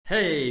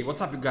Hey, what's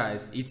up you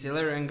guys? It's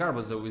Ilarian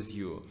Garbazo with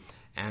you,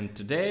 and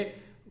today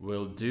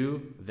we'll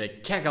do the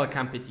Kaggle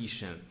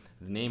competition.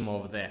 The name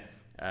of the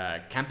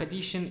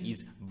competition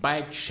is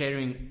Bike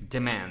Sharing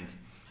Demand,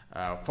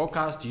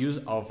 forecast use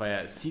of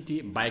a city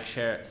bike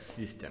share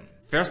system.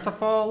 First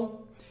of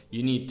all,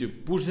 you need to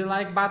push the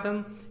like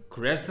button,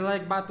 press the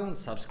like button,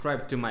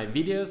 subscribe to my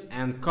videos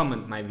and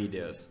comment my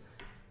videos.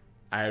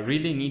 I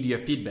really need your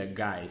feedback,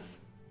 guys.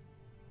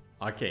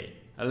 Okay,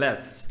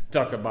 let's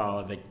talk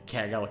about the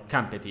Kaggle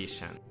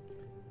competition.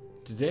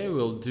 Today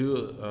we'll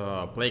do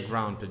a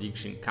playground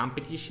prediction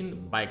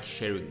competition, bike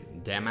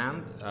sharing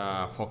demand,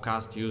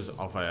 forecast use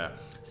of a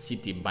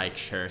city bike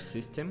share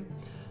system.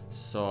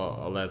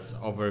 So let's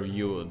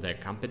overview the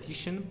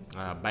competition.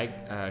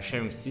 Bike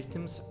sharing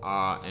systems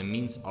are a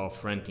means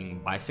of renting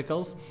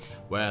bicycles,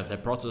 where the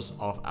process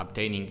of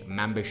obtaining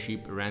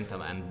membership,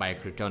 rental and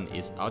bike return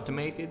is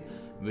automated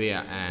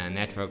via a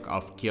network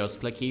of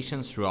kiosk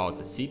locations throughout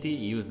the city.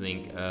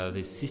 Using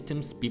these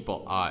systems,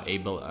 people are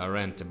able to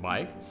rent a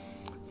bike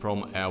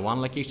from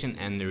one location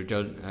and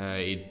return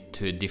it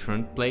to a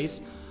different place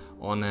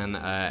on an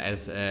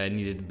as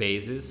needed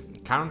basis.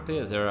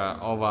 Currently, there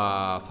are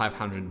over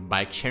 500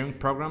 bike sharing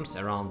programs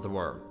around the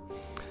world.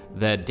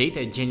 The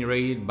data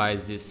generated by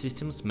these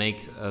systems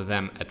makes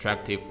them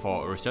attractive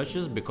for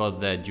researchers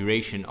because the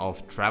duration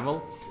of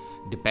travel,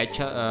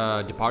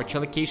 departure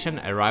location,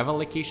 arrival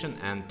location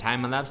and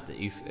time elapsed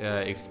is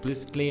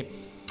explicitly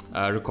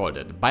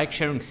recorded. Bike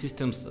sharing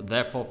systems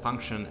therefore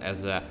function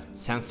as a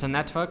sensor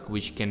network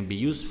which can be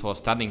used for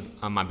studying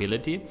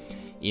mobility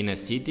in a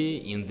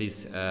city. In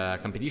this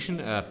competition,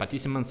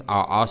 participants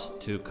are asked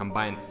to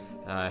combine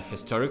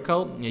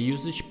historical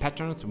usage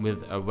patterns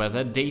with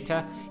weather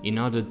data in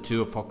order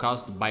to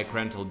forecast bike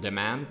rental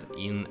demand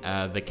in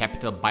the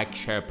Capital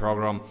Bikeshare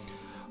program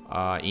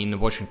in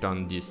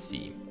Washington,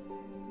 D.C.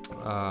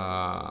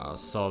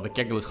 So the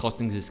Kaggle is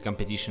hosting this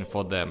competition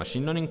for the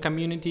machine learning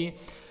community,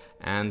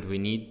 and we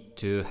need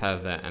to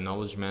have the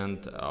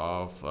acknowledgement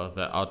of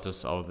the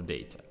authors of the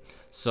data.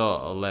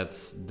 So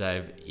let's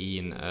dive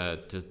in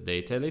to the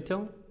data a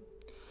little.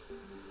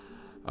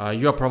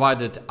 You are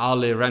provided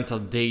hourly rental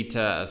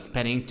data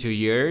spanning 2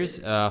 years.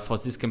 For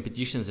this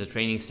competition, the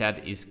training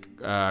set is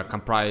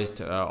comprised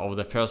of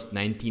the first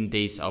 19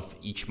 days of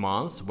each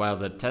month, while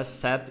the test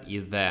set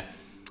is the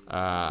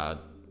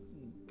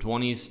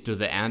 20th to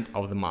the end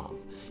of the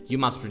month. You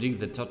must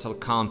predict the total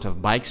count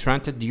of bikes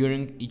rented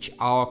during each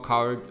hour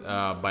covered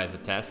by the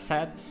test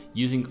set,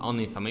 using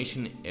only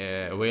information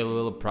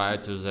available prior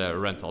to the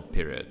rental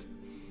period.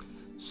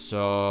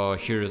 So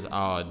here is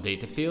our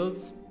data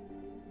fields: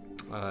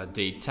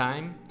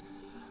 daytime,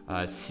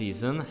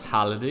 season,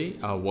 holiday,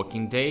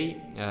 working day,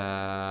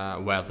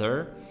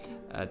 weather,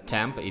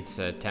 temp, it's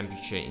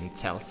temperature in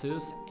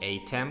Celsius,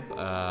 temp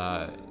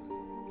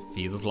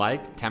feels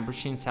like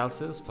temperature in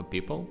Celsius for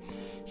people,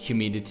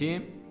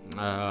 humidity,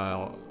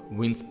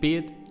 wind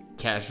speed,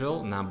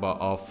 casual, number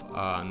of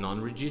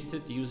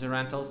non-registered user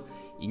rentals,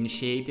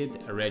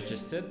 initiated,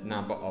 registered,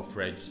 number of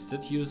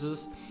registered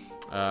users,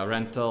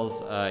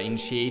 rentals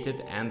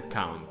initiated, and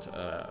count.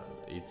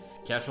 It's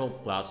casual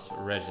plus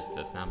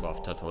registered number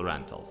of total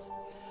rentals.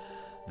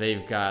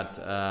 They've got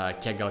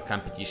Kaggle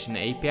competition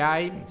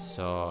API,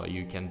 so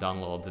you can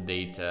download the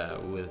data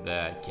with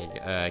the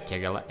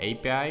Kaggle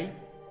API.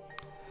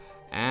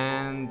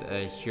 And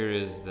here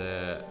is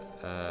the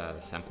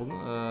sample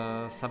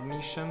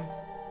submission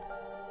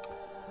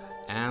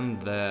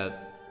and the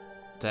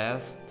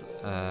test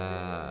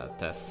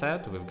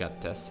set. We've got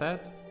test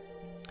set.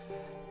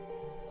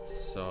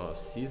 So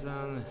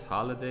season,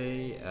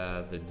 holiday,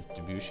 the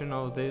distribution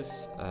of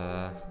this,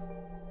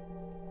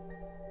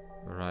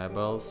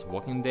 variables,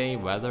 working day,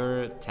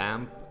 weather,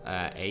 temp,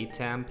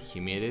 temp,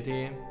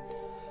 humidity,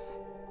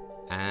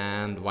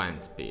 and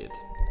wind speed.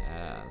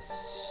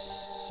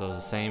 So the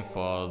same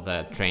for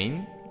the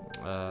train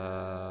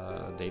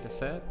data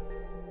set.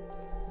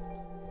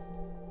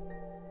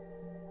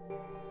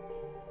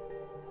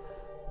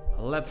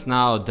 Let's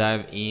now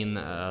dive in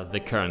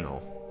the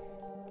kernel.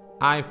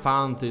 I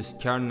found this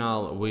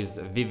kernel with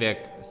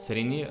Vivek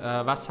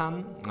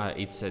Srinivasan.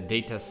 It's a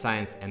data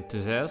science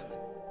enthusiast,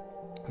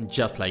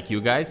 just like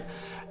you guys,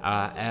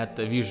 at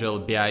Visual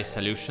BI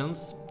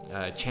Solutions,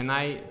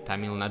 Chennai,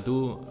 Tamil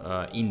Nadu,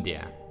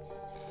 India.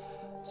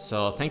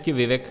 So thank you,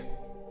 Vivek.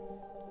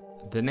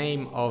 The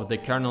name of the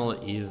kernel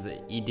is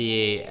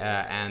EDA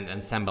and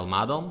Ensemble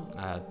Model,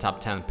 top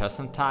 10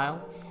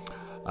 percentile.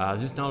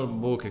 This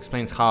notebook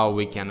explains how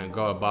we can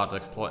go about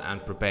explore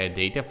and prepare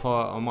data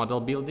for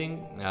model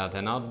building.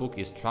 The notebook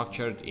is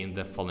structured in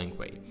the following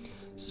way.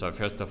 So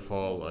first of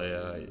all,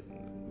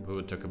 we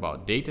will talk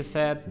about data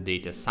set,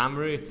 data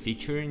summary,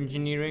 feature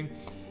engineering,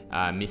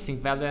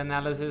 missing value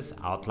analysis,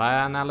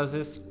 outlier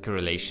analysis,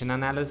 correlation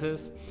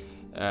analysis,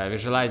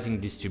 visualizing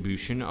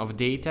distribution of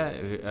data,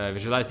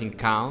 visualizing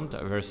count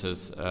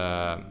versus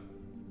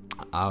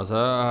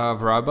other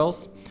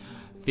variables,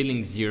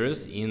 filling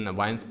zeros in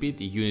wind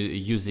speed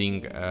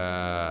using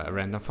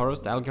random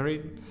forest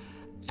algorithm,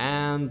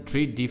 and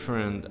 3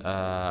 different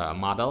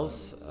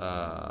models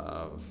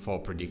for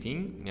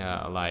predicting,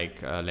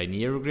 like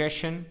linear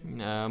regression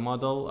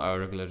model,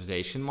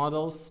 regularization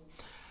models,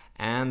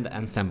 and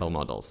ensemble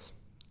models.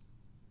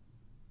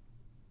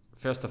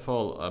 First of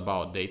all,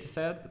 about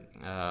dataset,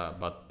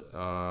 but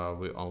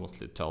we almost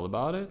told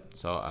about it,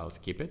 so I'll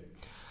skip it.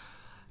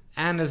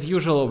 And as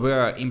usual,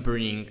 we're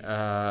importing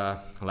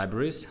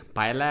libraries: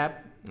 PyLab,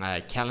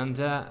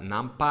 Calendar,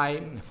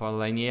 NumPy for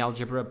linear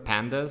algebra,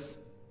 Pandas,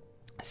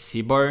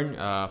 Seaborn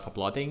for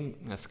plotting,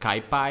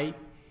 SkyPy,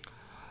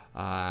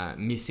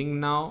 Missing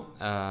Now,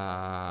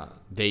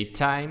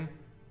 Datetime,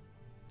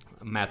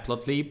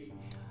 Matplotlib,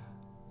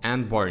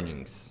 and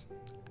Warnings,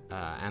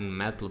 and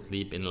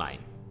Matplotlib inline.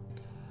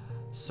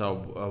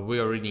 So we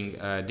are reading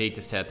a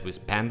dataset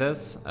with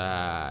Pandas,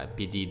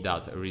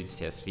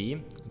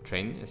 pd.readcsv,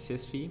 train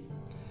CSV.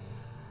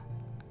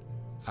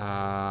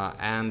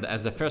 And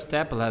as the first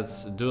step,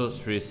 let's do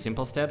 3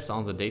 simple steps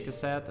on the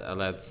dataset.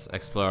 Let's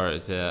explore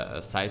the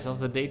size of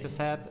the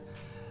dataset,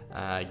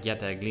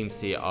 get a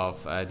glimpse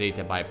of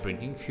data by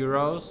printing few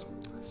rows.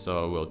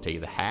 So we'll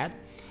take the head.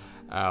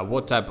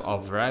 What type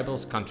of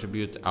variables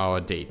contribute our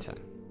data?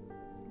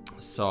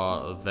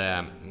 So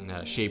the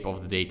shape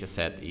of the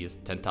dataset is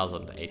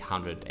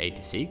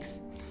 10,886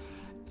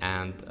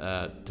 and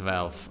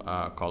 12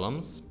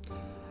 columns.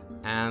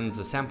 And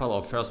the sample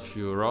of first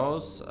few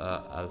rows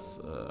as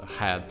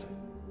head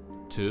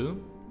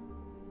 2.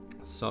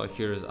 So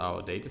here's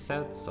our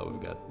dataset. So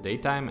we've got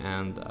daytime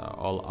and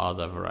all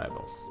other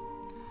variables.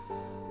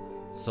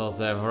 So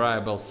the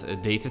variables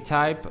data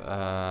type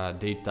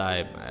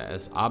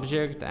as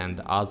object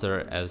and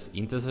other as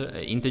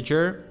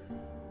integer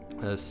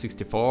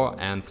 64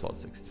 and float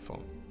 64.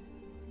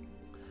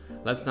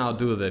 Let's now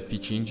do the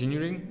feature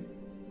engineering.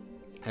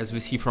 As we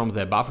see from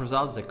the above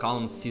results, the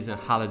columns season,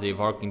 holiday,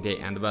 working day,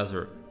 and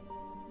weather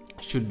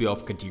should be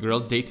of categorical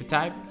data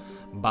type,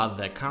 but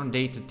the current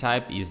data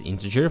type is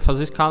integer for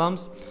these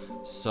columns.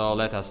 So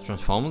let us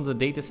transform the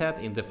dataset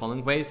in the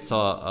following ways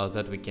so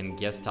that we can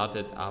get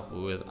started up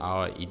with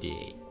our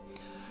EDA.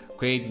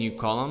 Create new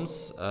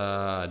columns,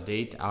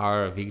 date,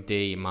 hour,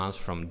 weekday, month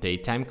from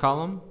datetime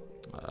column,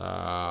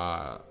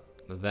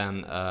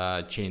 then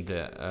change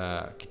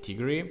the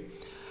category,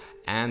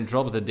 and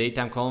drop the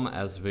datetime column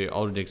as we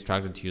already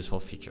extracted useful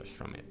features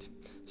from it.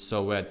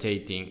 So we're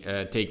taking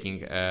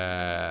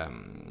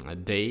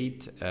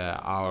date,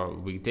 hour,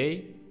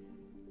 weekday,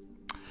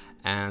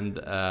 and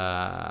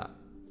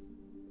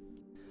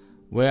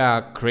we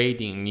are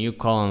creating new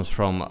columns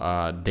from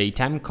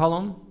datetime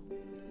column,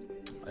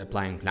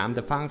 applying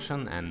lambda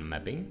function and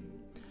mapping,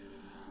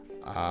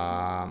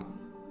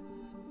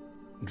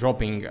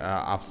 dropping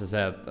after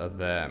that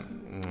the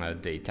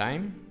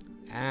daytime.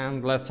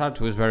 And let's start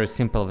with very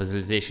simple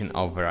visualization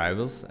of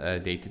variables,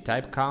 data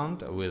type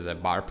count with a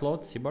bar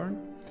plot, Seaborn.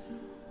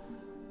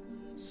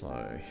 So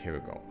here we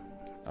go.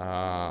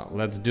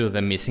 Let's do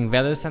the missing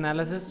values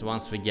analysis.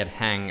 Once we get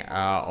hang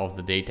of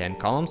the data and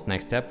columns,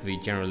 next step we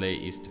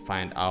generally is to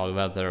find out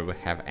whether we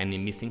have any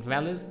missing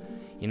values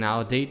in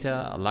our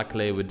data.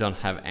 Luckily, we don't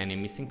have any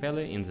missing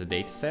value in the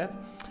data set,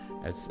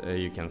 as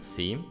you can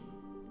see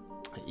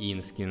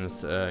in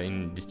skewness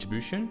in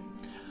distribution.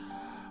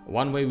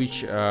 One way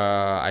which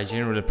I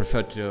generally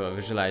prefer to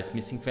visualize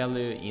missing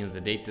value in the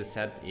data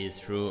set is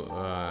through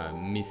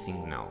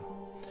Missing Now.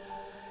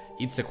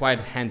 It's a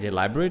quite handy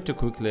library to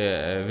quickly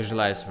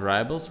visualize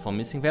variables for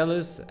missing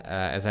values.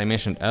 As I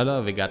mentioned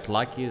earlier, we got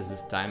lucky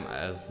this time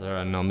as there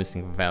are no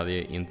missing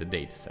value in the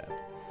data set.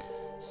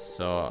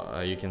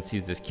 So you can see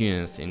the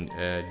skewness in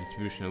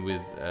distribution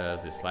with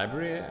this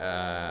library,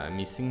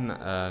 Missing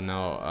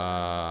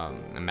Now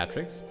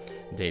matrix,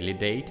 daily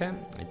data.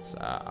 It's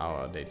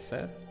our data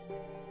set.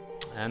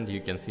 And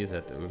you can see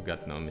that we've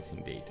got no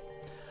missing data.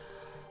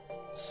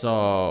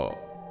 So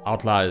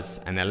outliers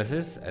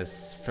analysis,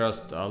 as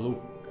first look,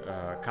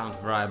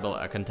 count variable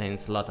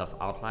contains a lot of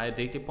outlier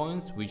data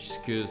points, which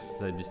skews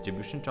the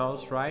distribution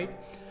towards right.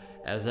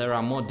 There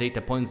are more data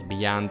points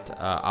beyond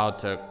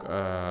outer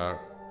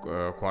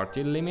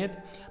quartile limit,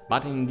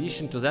 but in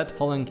addition to that,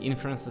 following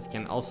inferences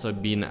can also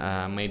be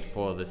made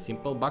for the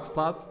simple box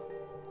plots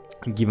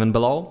given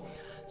below.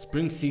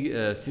 Spring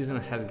season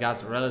has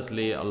got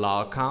relatively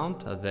low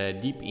count. The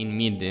deep in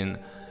median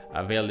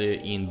value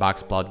in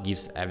box plot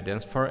gives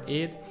evidence for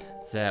it.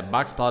 The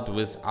box plot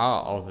with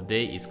hour of the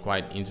day is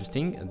quite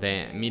interesting.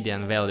 The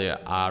median value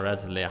are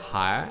relatively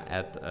higher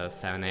at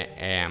 7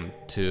 a.m.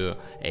 to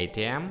 8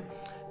 a.m.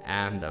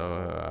 and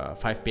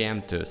 5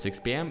 p.m. to 6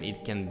 p.m.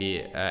 It can be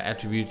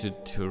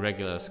attributed to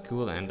regular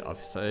school and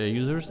office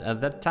users at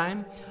that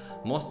time.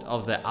 Most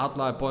of the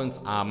outlier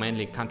points are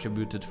mainly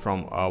contributed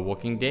from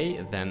working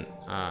day than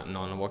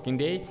non-working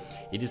day.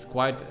 It is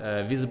quite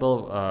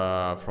visible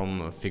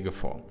from figure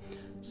 4.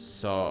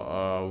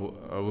 So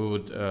we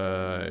would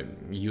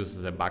use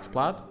the box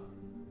plot,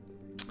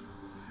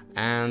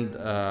 and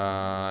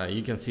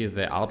you can see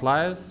the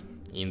outliers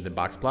in the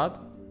box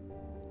plot.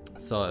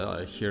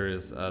 So here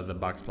is the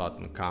box plot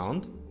and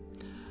count.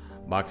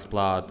 box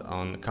plot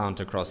on count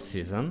across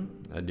season,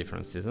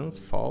 different seasons,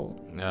 fall,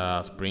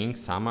 spring,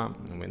 summer,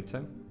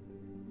 winter.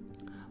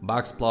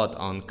 Box plot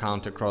on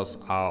count across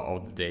hour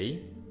of the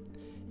day,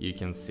 you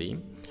can see,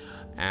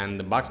 and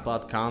the box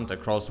plot count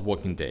across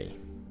working day.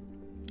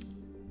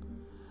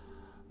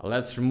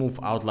 Let's remove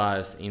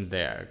outliers in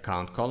the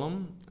count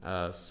column,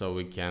 so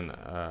we can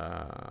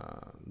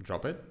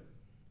drop it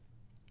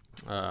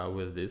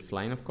with this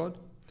line of code,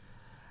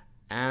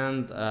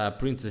 and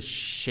print the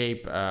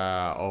shape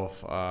of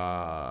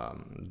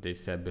they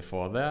said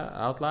before the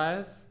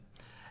outliers,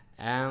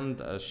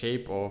 and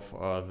shape of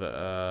the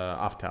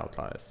after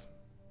outliers.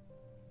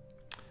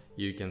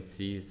 You can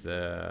see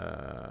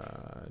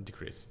the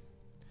decrease.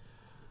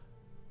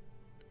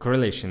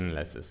 Correlation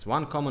analysis.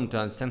 One common to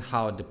understand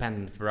how a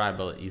dependent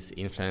variable is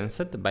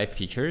influenced by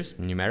features,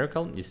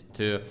 numerical, is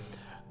to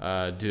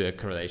do a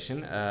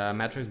correlation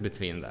matrix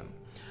between them.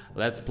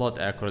 Let's plot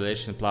a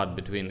correlation plot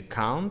between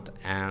count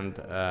and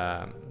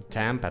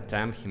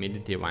temp,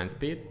 humidity, wind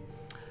speed.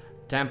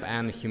 Temp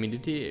and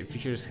humidity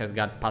features has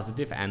got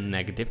positive and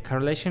negative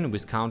correlation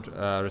with count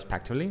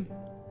respectively.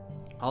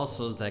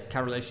 Also, the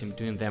correlation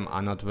between them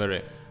are not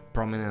very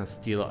prominent.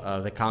 Still,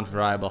 the count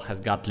variable has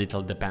got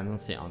little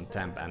dependency on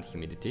temp and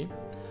humidity.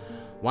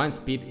 Wind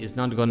speed is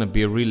not gonna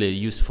be really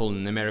useful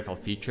numerical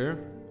feature,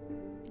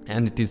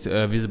 and it is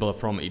visible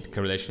from its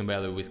correlation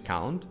value with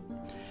count.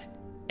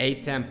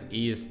 Temp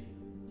is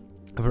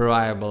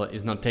variable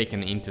is not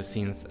taken into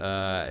since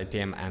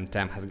ATM and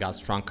temp has got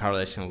strong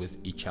correlation with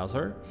each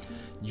other.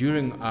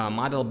 During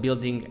model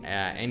building,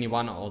 any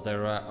one of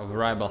the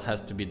variable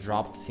has to be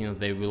dropped since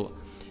they will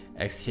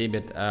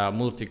exhibit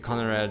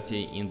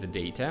multicolority in the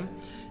data.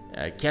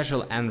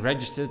 Casual and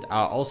registered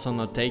are also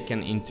not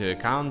taken into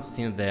account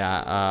since they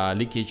are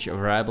leakage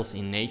variables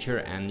in nature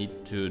and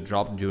need to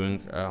drop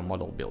during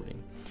model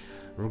building.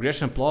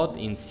 Regression plot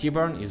in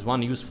Seaborn is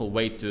one useful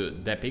way to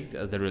depict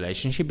the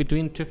relationship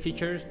between two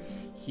features.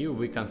 Here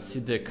we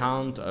consider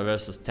count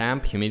versus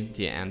temp,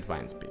 humidity, and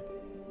wind speed.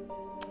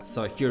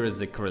 So here is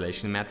the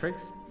correlation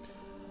matrix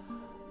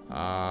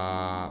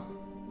of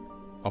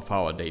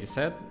our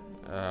dataset.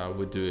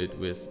 We do it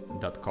with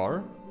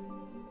 .core,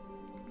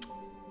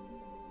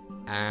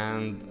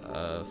 and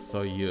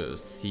so you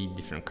see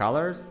different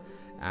colors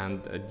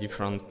and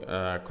different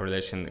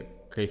correlation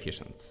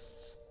coefficients.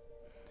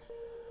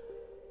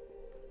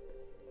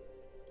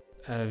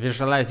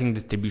 Visualizing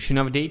distribution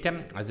of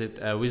data, as it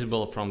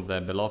visible from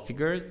the below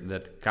figures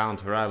that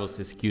count variables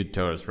is skewed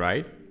towards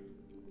right.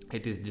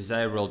 It is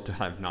desirable to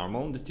have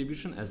normal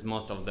distribution, as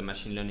most of the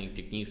machine learning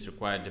techniques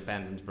require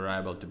dependent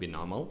variable to be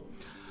normal.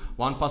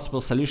 One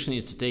possible solution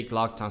is to take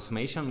log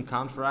transformation on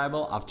count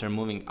variable after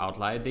moving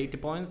outlier data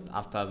points.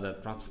 After the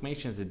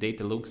transformation, the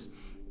data looks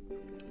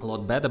a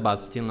lot better, but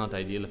still not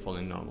ideally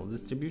following normal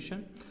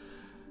distribution.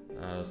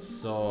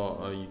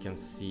 So you can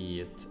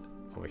see it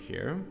over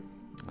here.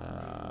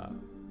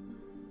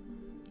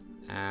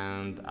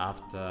 And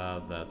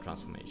after the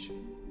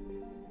transformation.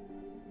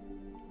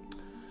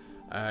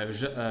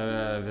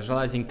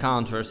 Visualizing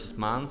count versus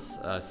months,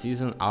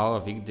 season, hour,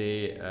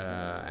 weekday,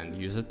 and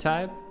user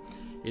type.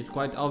 It's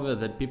quite obvious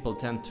that people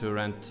tend to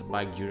rent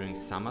bike during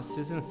summer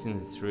season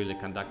since it's really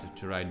conducive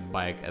to ride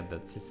bike at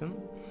that season.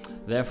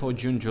 Therefore,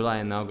 June, July,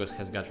 and August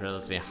has got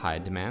relatively high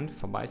demand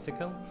for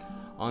bicycle.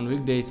 On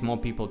weekdays, more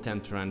people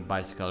tend to rent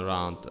bicycle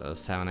around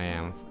 7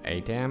 a.m.,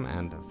 8 a.m.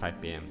 and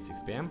 5 p.m., 6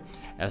 p.m.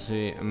 As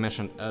we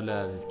mentioned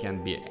earlier, this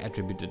can be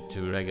attributed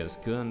to regular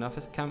school and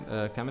office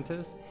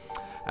commuters.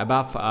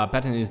 Above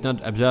pattern is not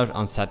observed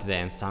on Saturday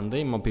and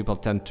Sunday. More people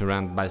tend to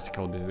rent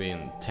bicycle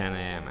between 10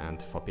 a.m.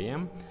 and 4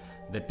 p.m.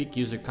 The peak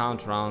user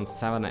count around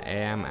 7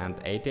 a.m. and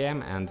 8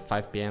 a.m. and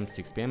 5 p.m.,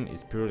 6 p.m.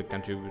 is purely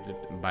contributed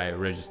by a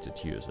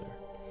registered user.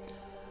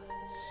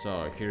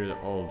 So here is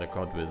all the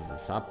code with the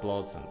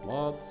subplots and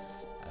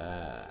plots,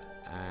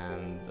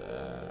 and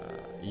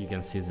you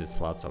can see these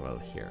plots over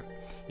here.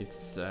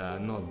 It's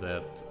not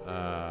that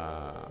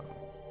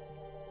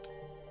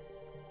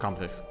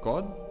complex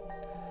code.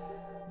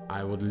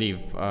 I would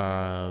leave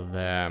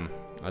a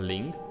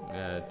link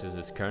to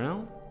this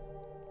kernel,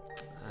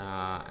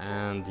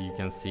 and you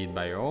can see it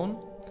by your own.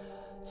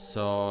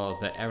 So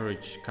the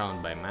average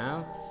count by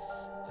months,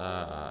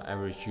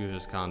 average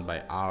users count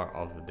by hour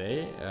of the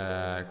day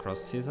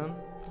across season,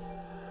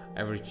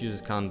 average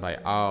users count by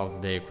hour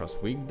of the day across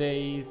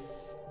weekdays,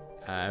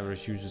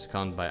 average users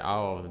count by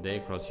hour of the day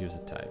across user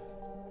type.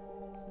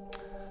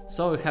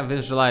 So we have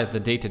visualized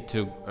the data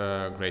to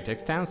a great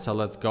extent, so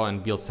let's go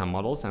and build some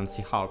models and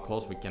see how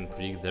close we can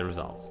predict the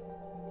results.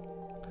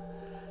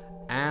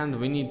 And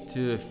we need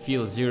to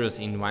fill zeros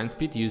in wind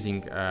speed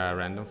using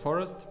random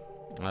forest.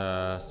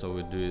 So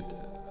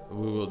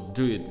we will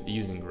do it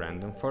using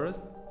random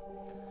forest.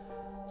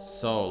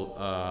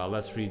 So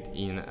let's read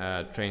in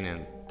train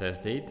and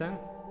test data,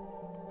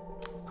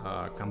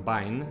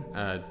 combine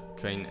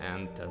train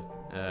and test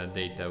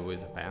data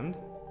with append,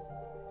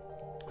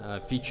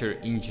 feature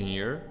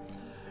engineer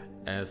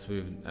as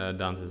we've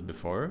done this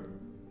before,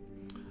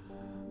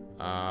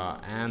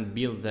 and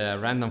build the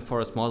random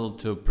forest model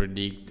to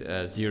predict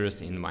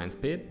zeros in wind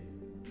speed.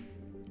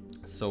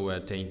 So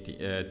we're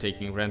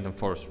taking random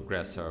forest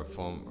regressor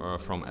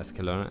from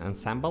sklearn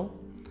ensemble.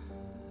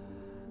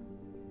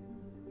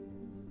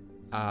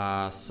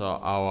 So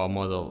our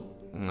model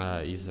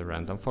is a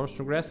random forest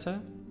regressor.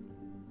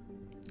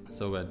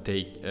 So we're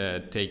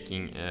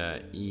taking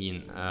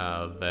in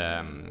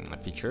the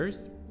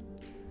features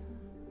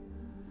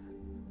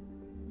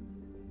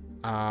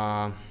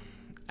and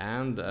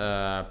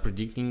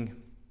predicting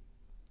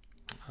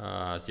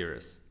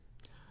zeros.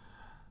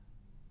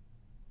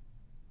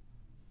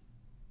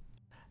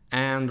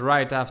 And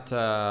right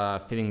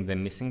after filling the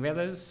missing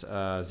values,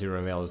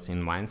 zero values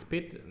in mind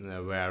speed,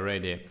 we are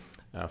ready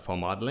for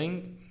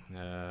modeling.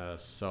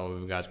 So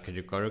we've got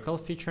categorical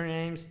feature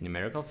names,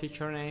 numerical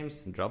feature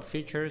names, drop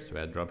features,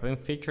 we're dropping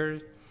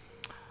features,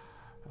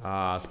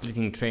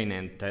 splitting train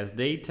and test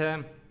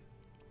data,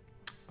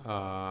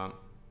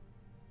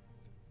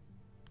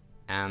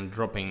 and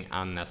dropping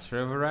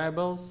unnecessary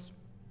variables,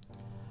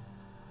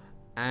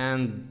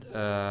 and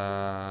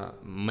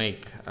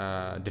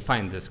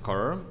define the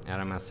scorer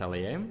RMS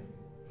LEA.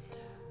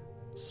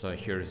 So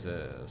here's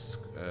a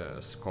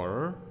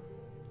scorer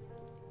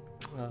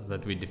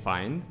that we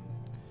defined,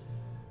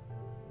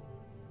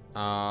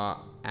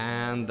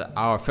 and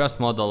our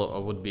first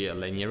model would be a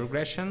linear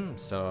regression.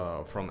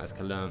 So from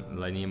sklearn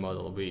linear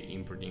model we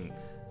importing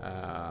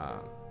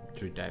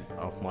three types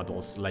of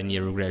models: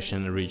 linear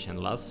regression, rich, and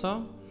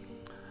lasso.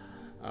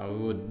 We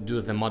would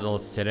do the model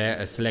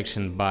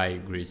selection by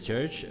grid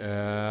search,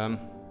 and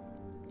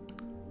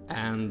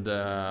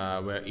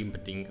we're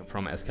inputting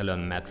from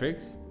sklearn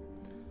metrics.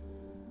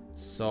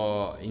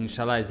 So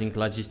initializing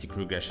logistic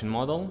regression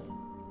model,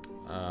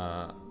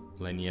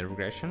 linear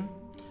regression,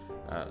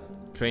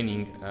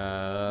 training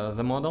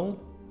the model,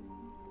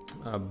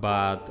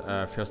 but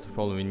first of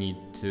all we need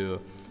to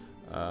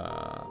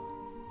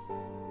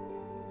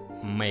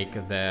make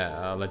the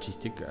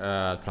logistic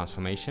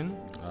transformation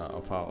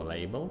of our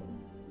label,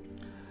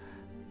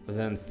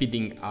 then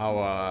feeding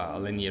our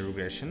linear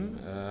regression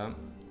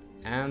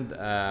and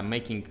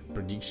making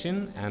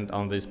prediction, and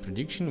on this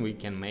prediction we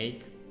can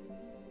make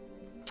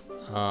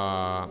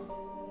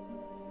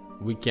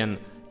we can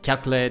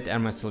calculate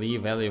RMSLE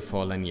value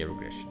for linear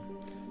regression.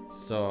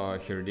 So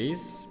here it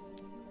is.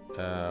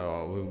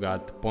 We've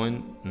got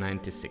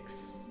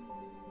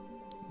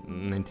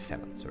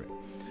 0.97, sorry.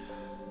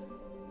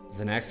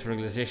 The next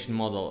regularization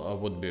model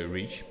would be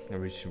rich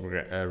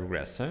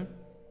regressor,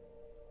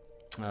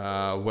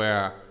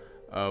 where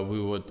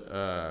we would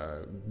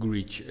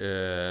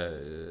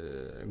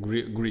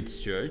grid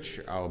search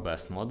our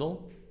best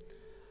model,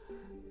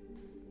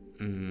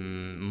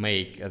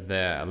 make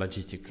the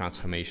logistic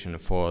transformation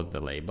for the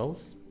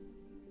labels,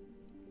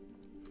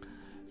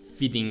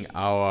 feeding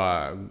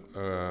our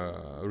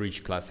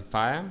rich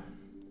classifier,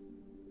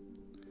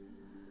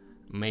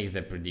 make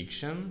the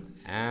prediction,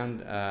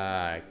 and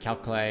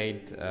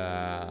calculate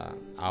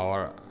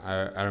our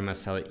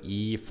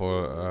RMSLE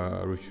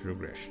for rich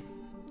regression.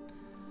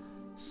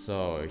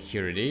 So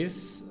here it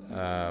is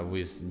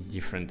with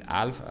different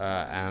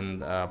alpha,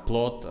 and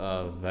plot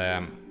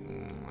the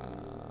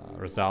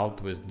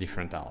result with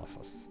different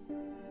alphas.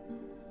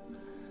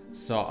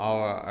 So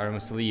our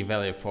RMSLE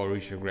value for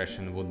rich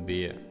regression would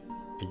be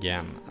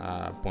again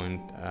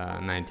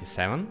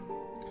 0.97,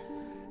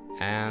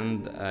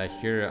 and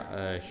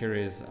here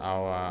is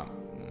our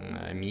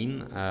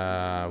mean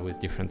with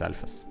different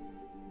alphas.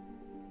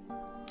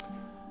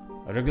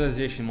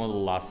 Regularization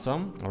model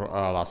lasso, or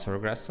lasso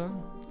regressor.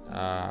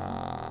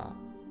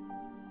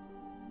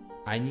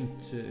 I need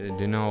to, do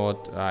you know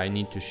what, I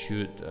need to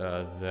shoot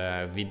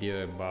the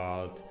video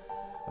about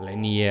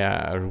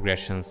linear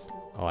regressions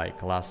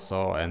like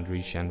lasso and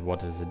rich and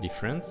what is the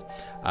difference.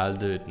 I'll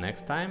do it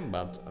next time,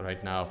 but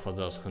right now, for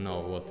those who know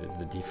what is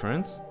the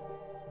difference,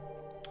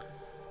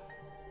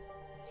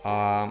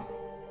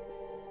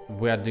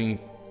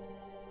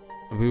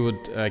 we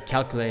would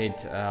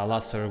calculate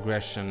lasso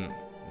regression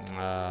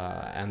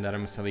and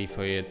RMSLE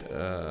for it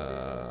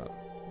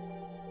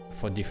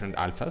for different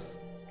alphas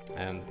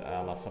and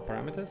lasso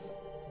parameters.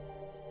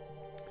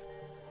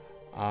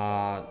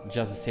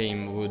 Just the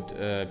same, would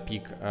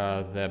pick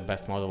the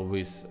best model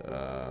with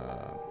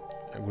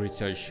grid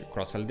search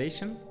cross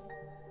validation,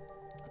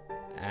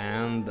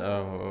 and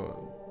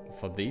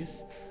for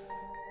this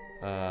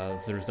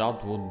the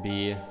result would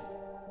be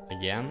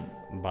again,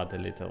 but a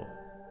little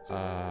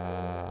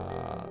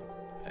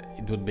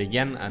it would be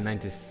again a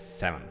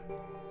 97,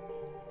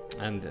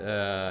 and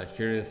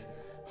here is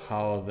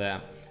how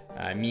the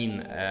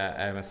mean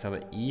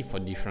RMSLE for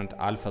different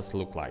alphas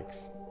look like.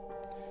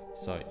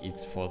 So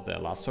it's for the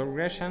lasso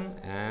regression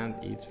and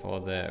it's for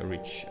the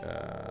rich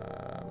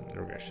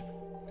regression.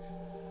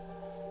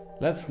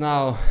 Let's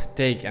now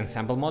take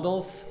ensemble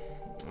models,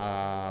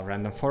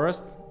 random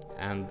forest,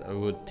 and we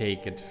would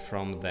take it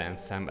from the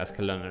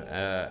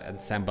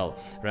ensemble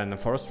random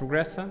forest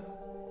regressor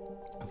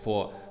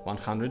for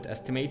 100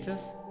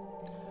 estimators.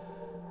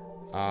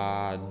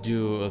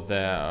 Do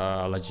the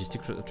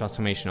logistic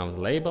transformation of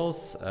the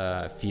labels,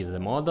 feed the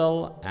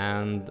model,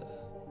 and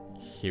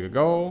here we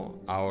go.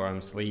 Our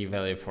RMSLE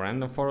value for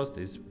random forest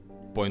is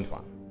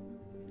 0.1.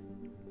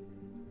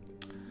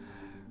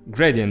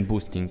 Gradient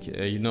boosting.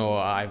 You know,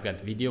 I've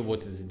got video.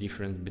 What is the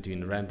difference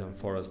between random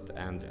forest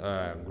and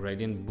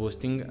gradient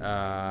boosting?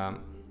 I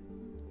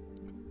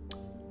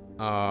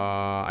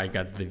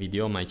got the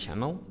video on my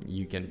channel.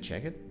 You can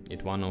check it.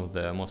 It's one of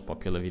the most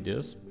popular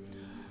videos.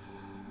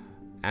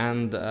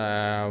 And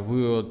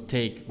we will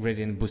take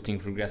gradient boosting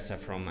regressor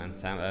from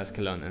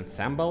Skylon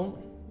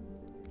Ensemble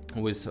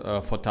with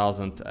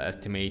 4000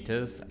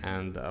 estimators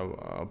and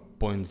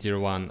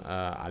 0.01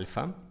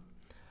 alpha.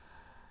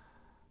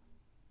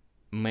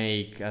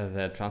 Make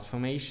the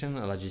transformation,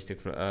 a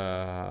logistic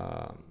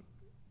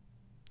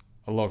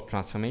log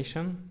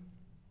transformation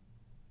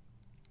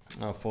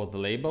for the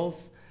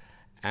labels,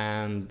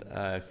 and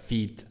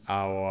feed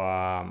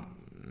our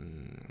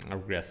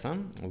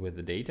regressor with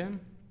the data,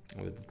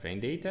 with the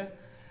train data.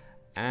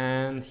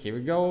 And here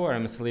we go.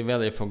 RMSLE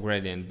value for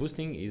gradient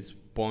boosting is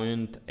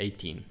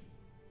 0.18.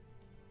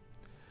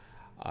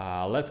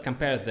 Let's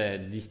compare the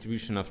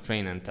distribution of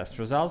train and test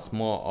results.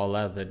 More or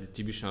less the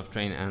distribution of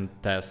train and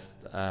test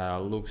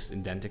looks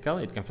identical.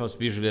 It confirms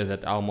visually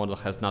that our model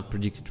has not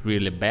predicted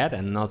really bad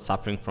and not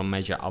suffering from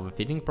major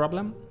overfitting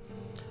problem.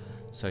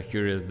 So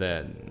here is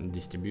the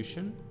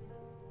distribution.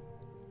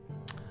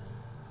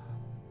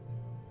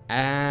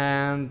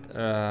 And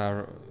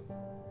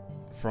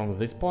from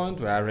this point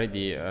we are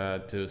ready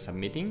to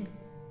submitting.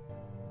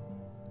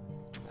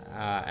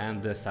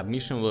 And the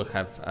submission will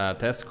have a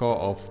test score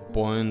of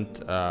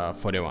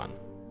 0.41.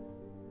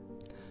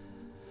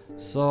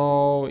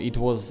 So it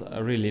was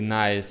really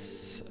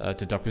nice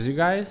to talk with you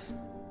guys,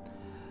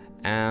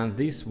 and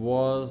this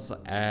was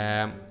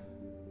a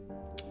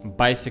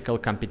bicycle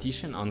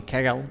competition on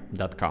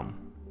Kaggle.com.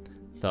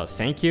 So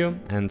thank you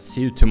and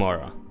see you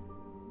tomorrow.